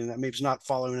misinterpreting that. Maybe it's not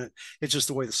following it. It's just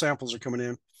the way the samples are coming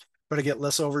in. But I get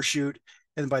less overshoot.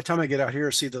 And by the time I get out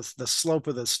here, see the slope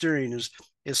of the steering is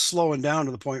slowing down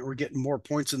to the point where we're getting more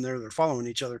points in there that are following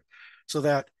each other. So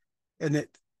that, and it,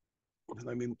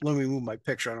 let me move my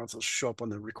picture. I don't know if it'll show up on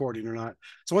the recording or not.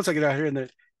 So once I get out here, and then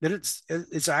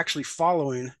it's actually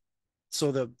following.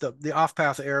 So the off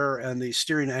path error and the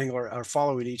steering angle are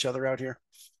following each other out here.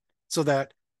 So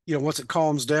that once it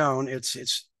calms down,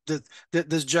 it's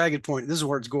this jagged point. This is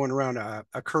where it's going around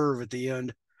a curve at the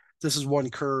end. This is one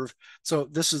curve. So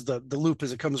this is the loop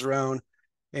as it comes around,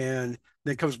 and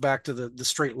then comes back to the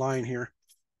straight line here.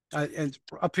 And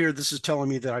up here, this is telling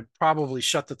me that I probably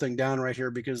shut the thing down right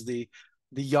here because the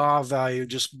yaw value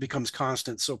just becomes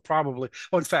constant. So probably,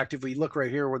 oh, in fact, if we look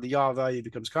right here where the yaw value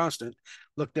becomes constant,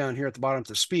 look down here at the bottom at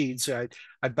the speed. So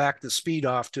I back the speed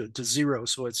off to 0.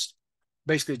 So it's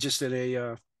basically just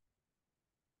in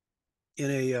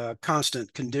a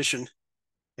constant condition.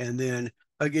 And then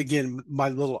again, my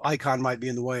little icon might be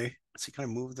in the way. Let's see, can I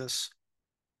move this?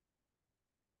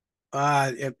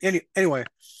 Anyway,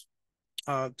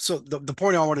 so the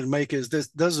point I wanted to make is this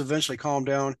does eventually calm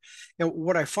down. And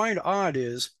what I find odd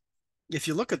is, if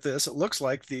you look at this, it looks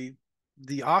like the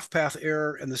off path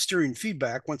error and the steering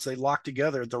feedback, once they lock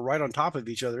together, they're right on top of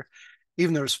each other,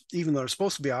 even though they're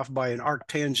supposed to be off by an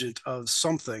arctangent of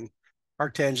something,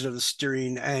 arctangent of the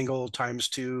steering angle times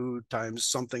 2 times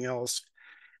something else.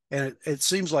 And it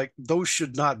seems like those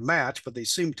should not match, but they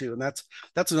seem to. And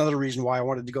that's another reason why I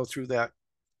wanted to go through that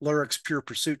Lyrics Pure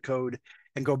Pursuit code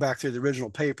and go back through the original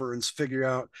paper and figure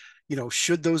out,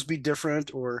 should those be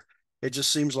different? Or it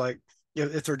just seems like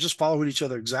if they're just following each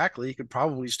other exactly, you could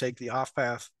probably just take the off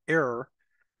path error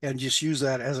and just use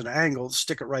that as an angle,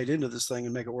 stick it right into this thing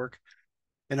and make it work.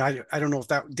 And I don't know if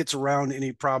that gets around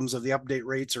any problems of the update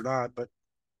rates or not, but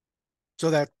so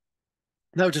that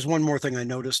was just one more thing I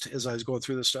noticed as I was going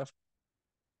through this stuff.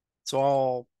 So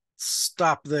I'll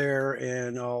stop there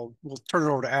and we'll turn it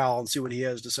over to Al and see what he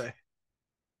has to say.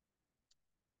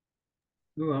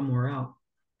 Ooh, I'm more out.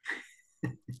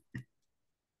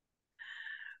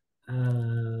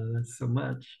 That's so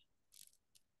much.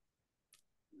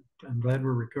 I'm glad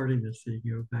we're recording this so you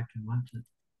can go back and watch it.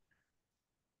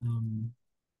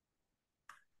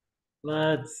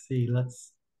 Let's see.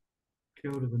 Let's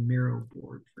go to the Miro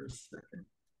board for a second.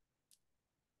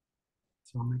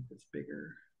 So I'll make this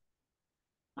bigger.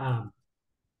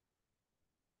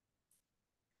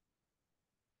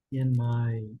 In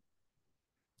my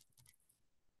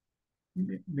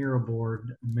Miro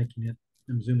board,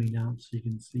 I'm zooming out so you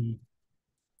can see.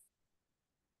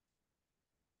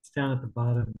 It's down at the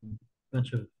bottom, a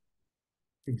bunch of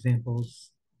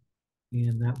examples.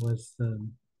 And that was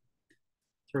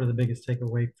sort of the biggest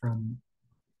takeaway from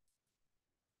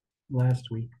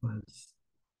last week was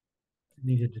I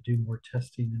needed to do more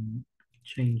testing and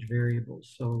change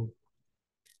variables. So,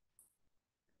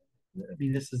 I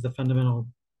mean, this is the fundamental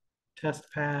test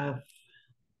path.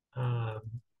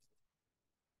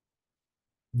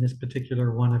 In this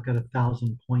particular one, I've got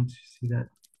 1,000 points. You see that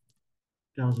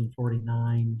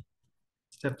 1,049.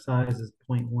 Step size is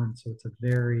 0.1, so it's a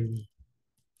very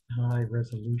high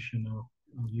resolution. I'll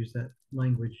use that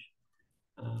language.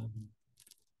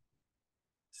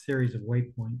 Series of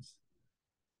waypoints.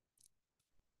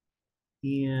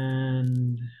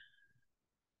 And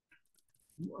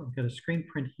I've got a screen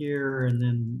print here and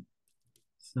then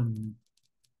some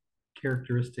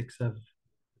characteristics of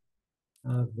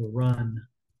the run.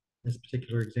 This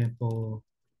particular example,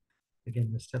 again,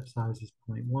 the step size is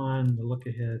 0.1, the look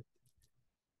ahead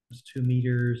was 2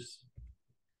 meters.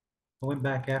 I went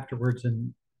back afterwards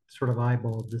and sort of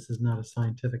eyeballed, this is not a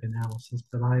scientific analysis,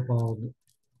 but eyeballed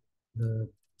the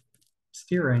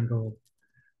steer angle,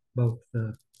 both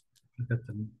I've got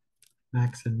the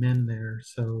max and min there.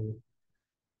 So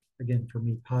again, for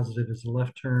me, positive is a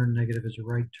left turn, negative is a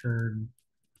right turn.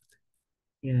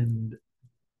 And,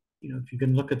 if you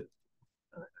can look at,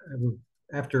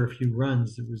 after a few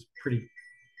runs, it was pretty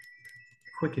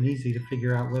quick and easy to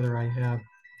figure out whether I have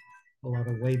a lot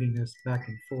of waviness back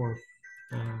and forth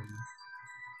um,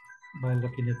 by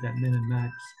looking at that min and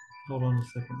max. Hold on a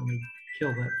second, let me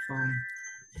kill that phone.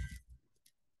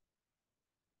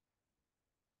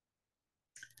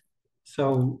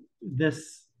 So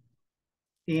this,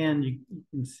 and you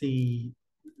can see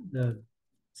the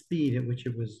speed at which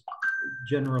it was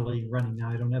generally running. Now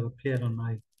I don't have a PID on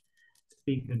my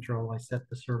speed control. I set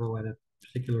the servo at a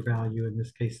particular value, in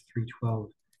this case 312,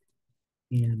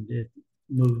 and it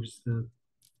moves the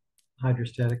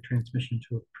hydrostatic transmission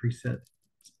to a preset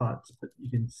spots. But you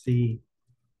can see,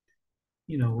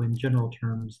 in general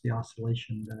terms, the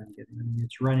oscillation that I'm getting. I mean,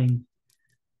 it's running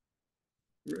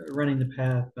the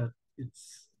path, but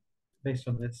it's based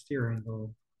on that steer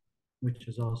angle, which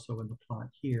is also in the plot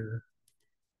here.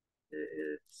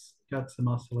 It's got some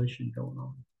oscillation going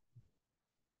on,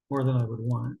 more than I would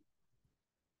want.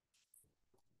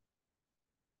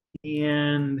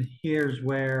 And here's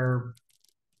where,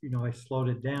 I slowed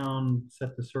it down,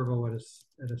 set the servo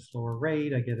at a slower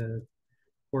rate. I get a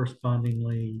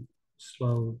correspondingly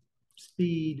slow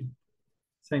speed,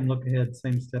 same look ahead,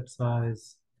 same step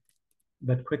size,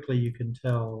 but quickly you can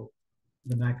tell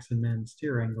the max and min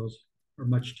steer angles are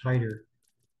much tighter,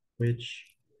 which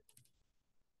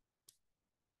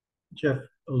Jeff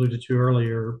alluded to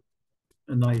earlier,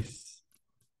 a nice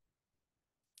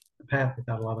path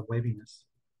without a lot of waviness.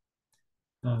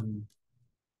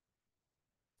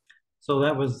 So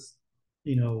that was,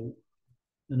 an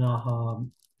aha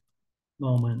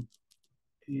moment.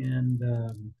 And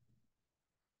the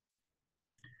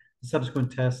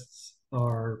subsequent tests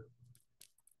are,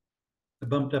 I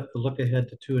bumped up the look ahead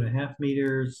to 2.5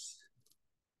 meters.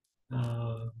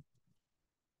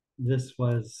 This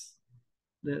was,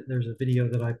 there's a video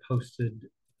that I posted,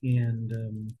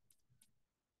 and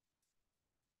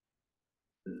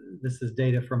this is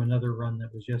data from another run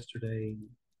that was yesterday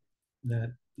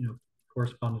that,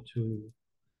 corresponded to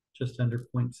just under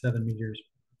 0.7 meters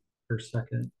per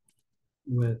second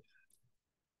with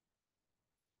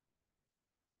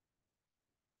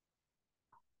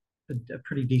a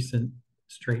pretty decent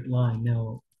straight line.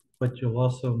 Now, what you'll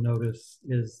also notice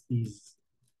is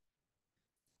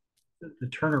the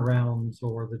turnarounds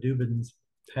or the Dubin's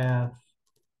path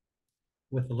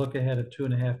with a look ahead of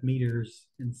 2.5 meters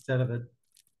instead of a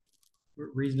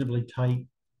reasonably tight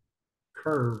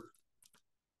curve.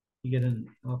 You get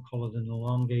I'll call it an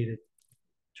elongated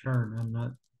turn. I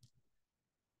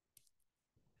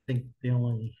think the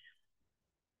only,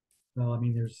 well, I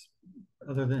mean, there's,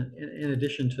 other than, in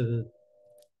addition to the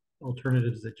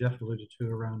alternatives that Jeff alluded to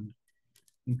around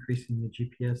increasing the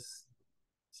GPS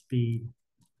speed,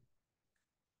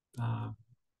 there's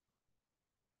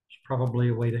probably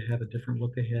a way to have a different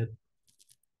look ahead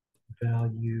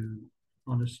value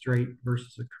on a straight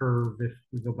versus a curve if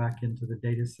we go back into the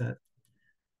data set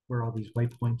where all these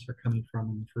waypoints are coming from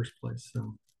in the first place.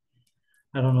 So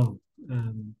I don't know.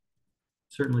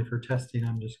 Certainly for testing,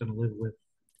 I'm just going to live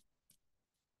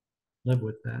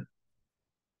with that.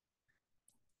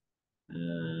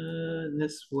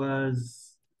 This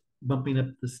was bumping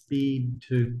up the speed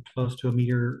to close to a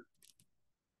meter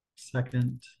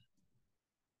second.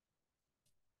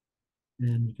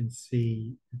 And you can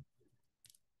see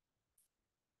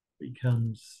it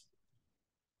becomes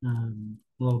a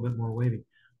little bit more wavy.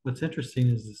 What's interesting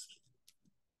is this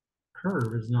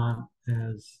curve is not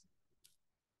as,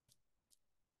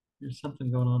 there's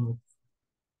something going on with,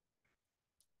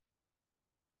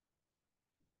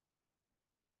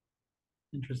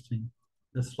 interesting.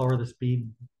 The slower the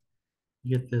speed,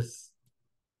 you get this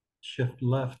shift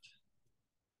left.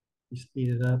 You speed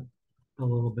it up a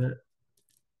little bit.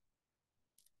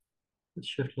 The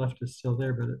shift left is still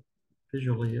there, but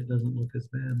visually it doesn't look as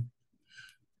bad.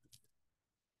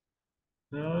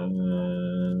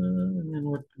 And then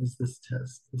what was this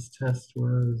test? This test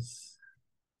was,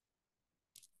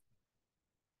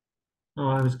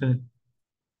 I was going to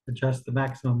adjust the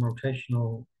maximum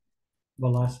rotational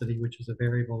velocity, which is a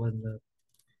variable in the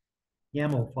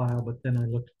YAML file, but then I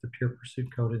looked at the pure pursuit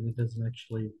code and it doesn't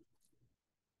actually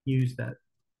use that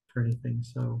for anything.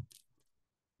 So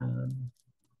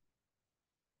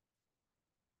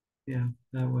yeah,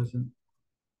 that was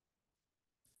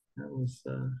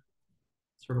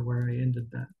sort of where I ended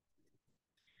that.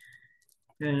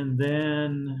 And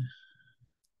then,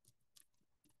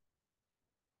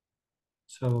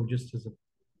 so just as a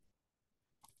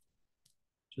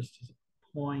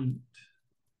point,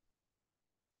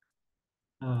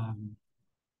 um,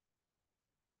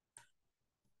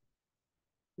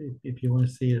 if you want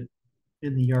to see it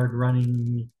in the yard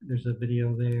running, there's a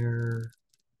video there.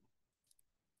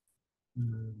 I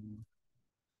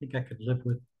think I could live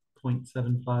with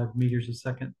 0.75 meters a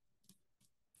second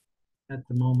at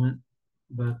the moment,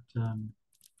 but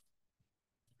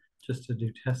just to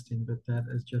do testing. But that,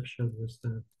 as Jeff showed, was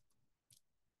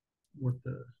what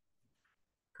the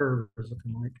curve was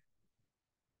looking like.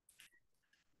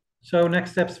 So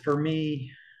next steps for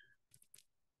me,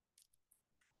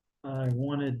 I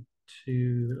wanted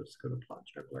to, let's go to Plot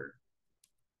Juggler.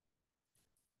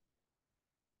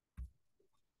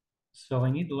 So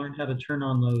I need to learn how to turn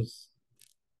on those.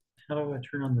 How do I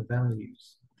turn on the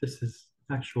values? This is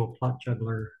actual Plot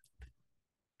Juggler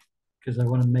because I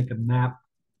want to make a map.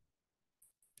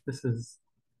 This is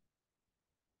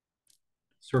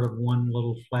sort of one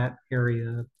little flat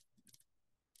area,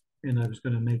 and I was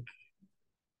going to make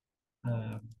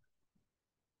um,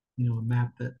 a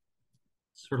map that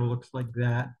sort of looks like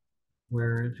that,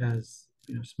 where it has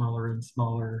smaller and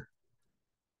smaller.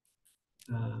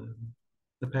 Um,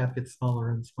 the path gets smaller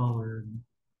and smaller, and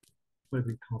what do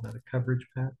we call that? A coverage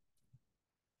path.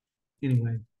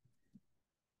 Anyway,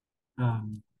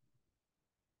 do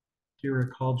you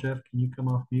recall, Jeff? Can you come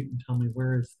off mute and tell me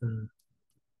where is the?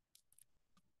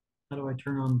 How do I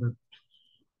turn on the?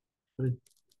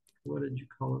 What did you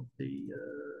call it? The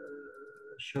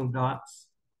show dots.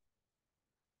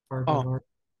 Oh,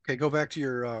 okay. Go back to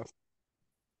your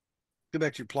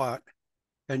plot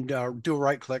and do a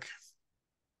right click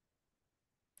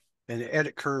and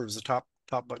edit curves, the top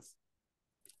button.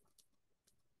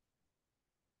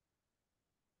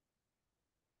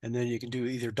 And then you can do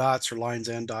either dots or lines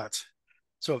and dots.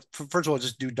 So first of all,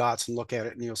 just do dots and look at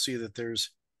it, and you'll see that there's,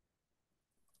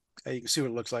 you can see what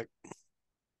it looks like.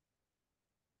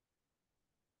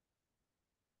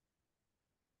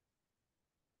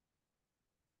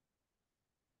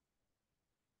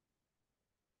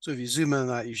 So if you zoom in on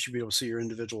that, you should be able to see your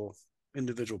individual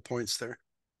points there.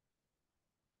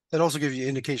 That also gives you an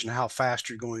indication of how fast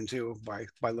you're going too by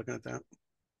looking at that.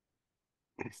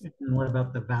 And what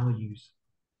about the values?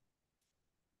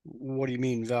 What do you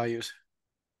mean values?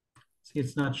 See,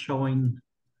 it's not showing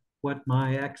what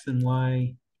my X and Y,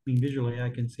 I mean, visually I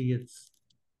can see it's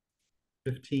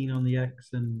 15 on the X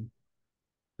and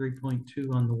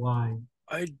 3.2 on the Y.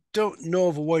 I don't know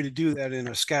of a way to do that in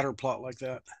a scatter plot like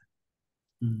that.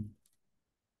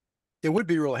 It would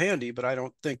be real handy, but I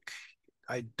don't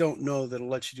know that it'll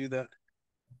let you do that.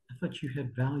 I thought you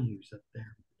had values up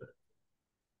there. But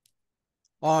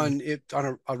on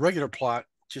a regular plot,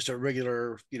 just a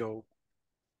regular,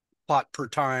 plot per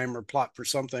time or plot for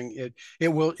something, it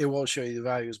will show you the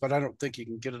values, but I don't think you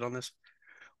can get it on this.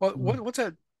 Well, what's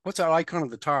that icon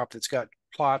at the top that's got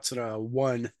plots and a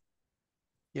one?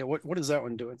 Yeah, what is that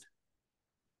one doing?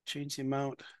 Change the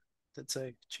amount. Let's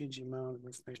say change the amount of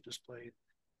information displayed.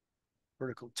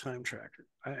 Vertical time tracker.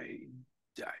 I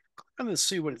I'm gonna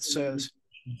see what it says.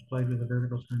 Displayed with a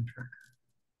vertical time tracker.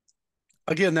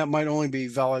 Again, that might only be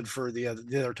valid for the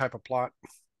other type of plot.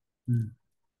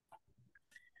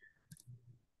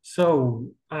 So,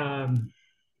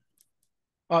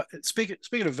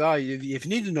 speaking of value, if you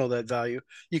need to know that value,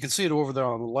 you can see it over there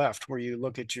on the left where you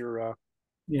look at your.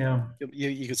 Yeah.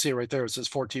 You can see it right there. It says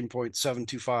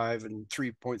 14.725 and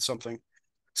 3 point something.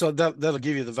 So that'll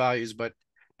give you the values, but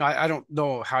I don't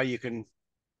know how you can,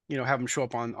 have them show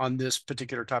up on this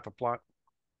particular type of plot.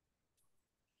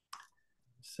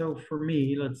 So for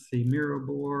me, let's see, Miro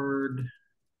Board,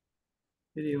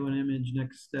 video and image,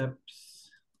 next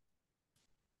steps.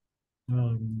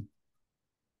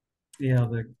 Yeah,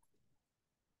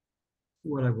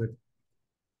 what I would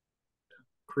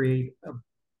create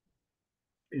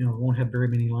won't have very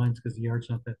many lines because the yard's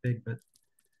not that big, but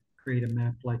create a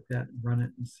map like that and run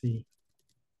it and see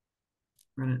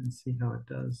how it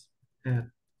does at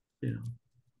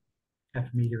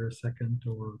half a meter a second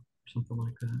or something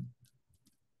like that.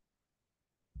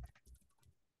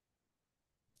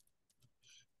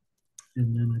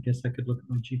 And then I guess I could look at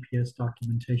my GPS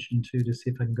documentation too to see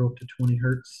if I can go up to 20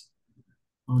 hertz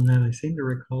on that. I seem to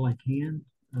recall I can.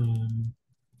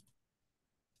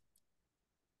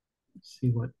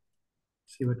 See what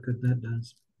good that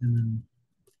does, and then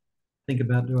think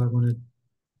about, do I want to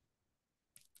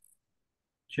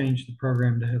change the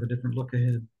program to have a different look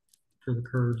ahead for the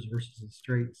curves versus the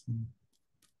straights, and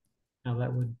how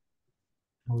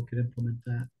we could implement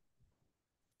that.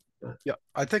 But Yeah,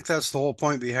 I think that's the whole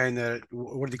point behind that.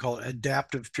 What do they call it?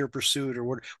 Adaptive pure pursuit, or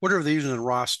whatever they use in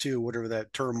ROS too, whatever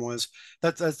that term was.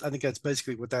 That's I think that's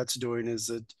basically what that's doing. Is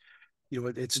that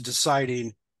it's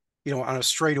deciding, on a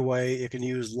straightaway it can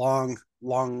use long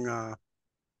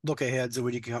look aheads, and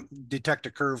when you can detect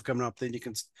a curve coming up, then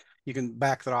you can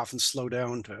back that off and slow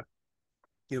down to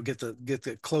get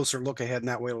the closer look ahead, and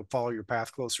that way it'll follow your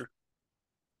path closer.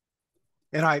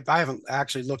 And I haven't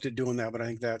actually looked at doing that, but I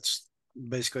think that's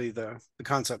basically the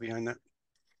concept behind that.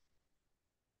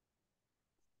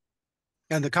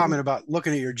 And the comment about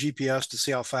looking at your GPS to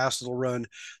see how fast it'll run,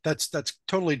 that's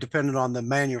totally dependent on the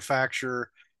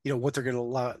manufacturer, what they're going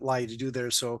to allow you to do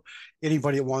there. So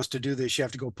anybody that wants to do this, you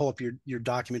have to go pull up your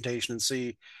documentation and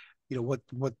see, what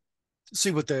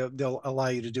see what they'll allow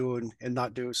you to do and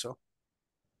not do. so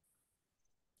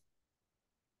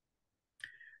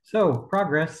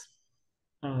progress,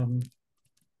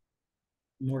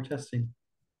 more testing.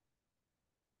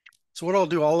 So what I'll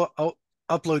do, I'll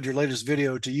upload your latest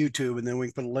video to YouTube, and then we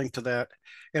can put a link to that.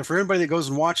 And for anybody that goes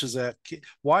and watches that,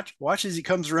 watch as he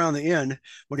comes around the end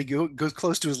when he goes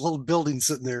close to his little building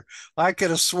sitting there. I could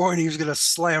have sworn he was going to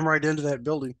slam right into that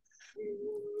building.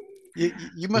 You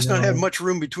You must not have know, much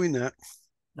room between that.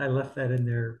 I left that in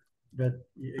there, but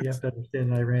you have to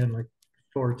understand I ran like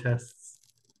 4 tests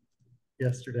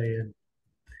yesterday, and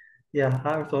yeah,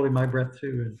 I was holding my breath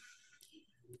too,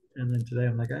 and then today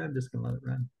I'm like, I'm just gonna let it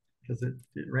run because it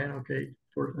ran okay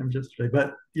 4 times yesterday.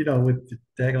 But with the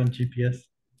daggone GPS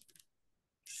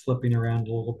slipping around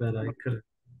a little bit, I could have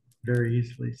very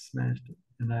easily smashed it.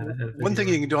 And I had a One video thing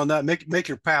you on can that. do on that, make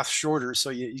your path shorter, so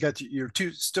you got your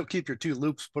two, still keep your two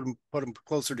loops, put them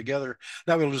closer together.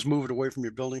 That way it'll just move it away from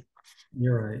your building.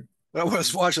 You're right. When I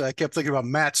was watching, I kept thinking about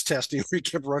Matt's testing, where he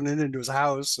kept running into his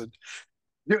house and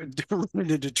running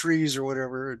into trees or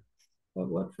whatever.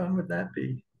 What fun would that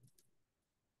be?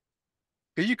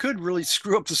 You could really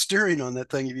screw up the steering on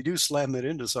that thing if you do slam it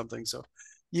into something. So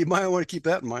you might want to keep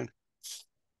that in mind.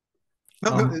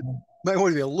 Um, Might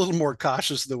want to be a little more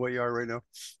cautious than what you are right now.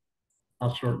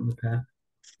 I'll shorten the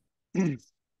path.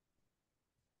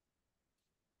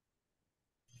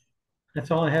 That's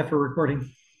all I have for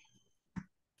recording.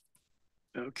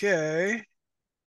 Okay.